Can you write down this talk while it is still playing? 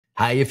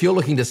Hey, if you're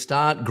looking to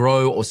start,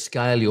 grow, or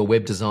scale your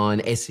web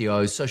design,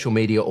 SEO, social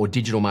media, or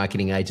digital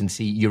marketing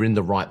agency, you're in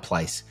the right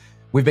place.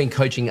 We've been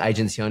coaching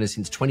agency owners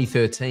since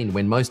 2013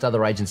 when most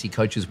other agency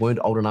coaches weren't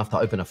old enough to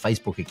open a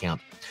Facebook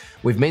account.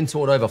 We've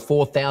mentored over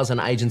 4,000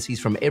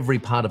 agencies from every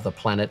part of the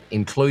planet,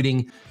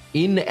 including,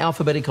 in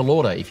alphabetical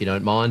order, if you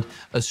don't mind,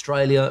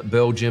 Australia,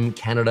 Belgium,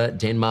 Canada,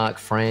 Denmark,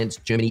 France,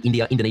 Germany,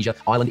 India, Indonesia,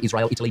 Ireland,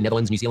 Israel, Italy,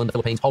 Netherlands, New Zealand, the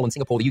Philippines, Poland,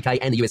 Singapore, the UK,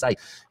 and the USA,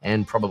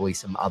 and probably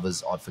some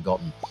others I've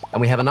forgotten.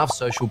 And we have enough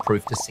social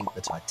proof to sink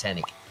the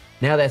Titanic.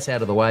 Now that's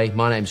out of the way,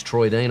 my name's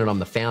Troy Dean and I'm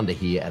the founder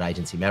here at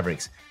Agency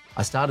Mavericks.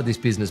 I started this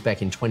business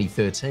back in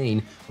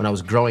 2013 when I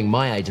was growing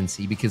my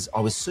agency because I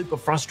was super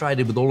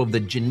frustrated with all of the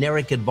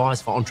generic advice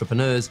for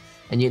entrepreneurs,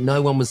 and yet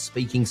no one was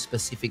speaking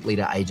specifically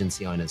to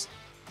agency owners.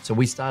 So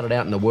we started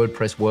out in the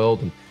WordPress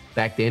world, and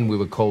back then we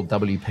were called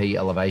WP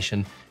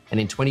Elevation. And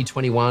in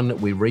 2021,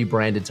 we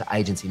rebranded to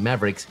Agency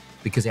Mavericks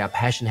because our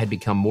passion had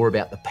become more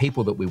about the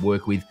people that we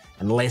work with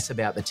and less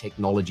about the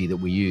technology that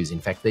we use. In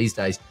fact, these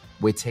days,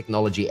 we're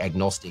technology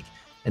agnostic.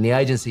 And the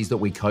agencies that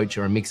we coach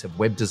are a mix of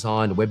web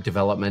design, web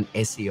development,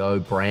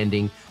 SEO,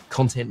 branding,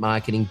 content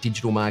marketing,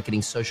 digital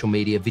marketing, social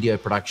media, video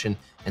production,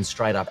 and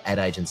straight up ad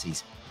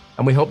agencies.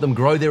 And we help them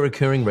grow their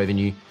recurring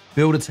revenue,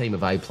 build a team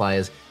of A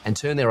players, and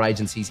turn their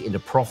agencies into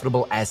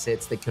profitable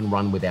assets that can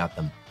run without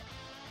them.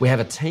 We have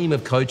a team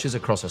of coaches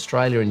across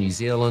Australia and New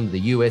Zealand, the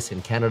US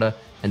and Canada,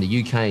 and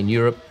the UK and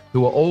Europe,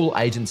 who are all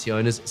agency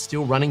owners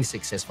still running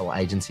successful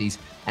agencies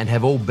and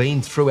have all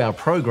been through our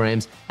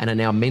programs and are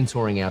now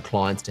mentoring our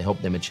clients to help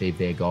them achieve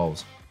their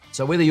goals.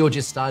 So whether you're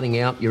just starting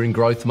out, you're in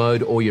growth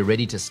mode, or you're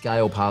ready to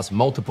scale past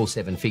multiple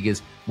seven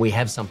figures, we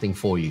have something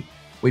for you.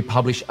 We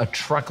publish a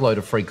truckload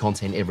of free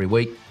content every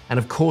week, and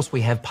of course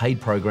we have paid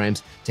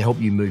programs to help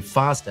you move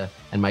faster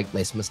and make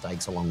less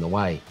mistakes along the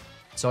way.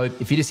 So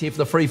if you're just here for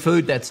the free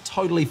food, that's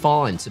totally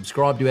fine.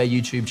 Subscribe to our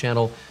YouTube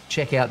channel,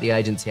 check out the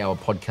Agency Hour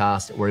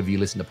podcast, wherever you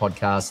listen to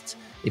podcasts.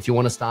 If you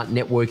want to start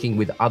networking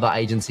with other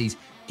agencies,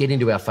 get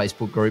into our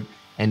Facebook group.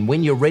 And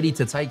when you're ready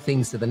to take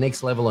things to the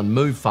next level and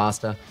move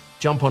faster,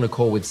 jump on a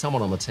call with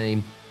someone on the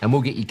team and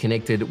we'll get you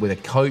connected with a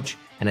coach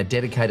and a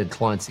dedicated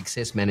client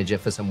success manager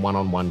for some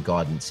one-on-one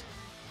guidance.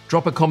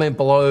 Drop a comment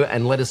below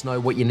and let us know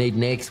what you need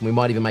next, and we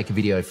might even make a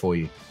video for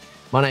you.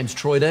 My name's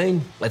Troy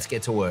Dean. Let's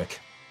get to work.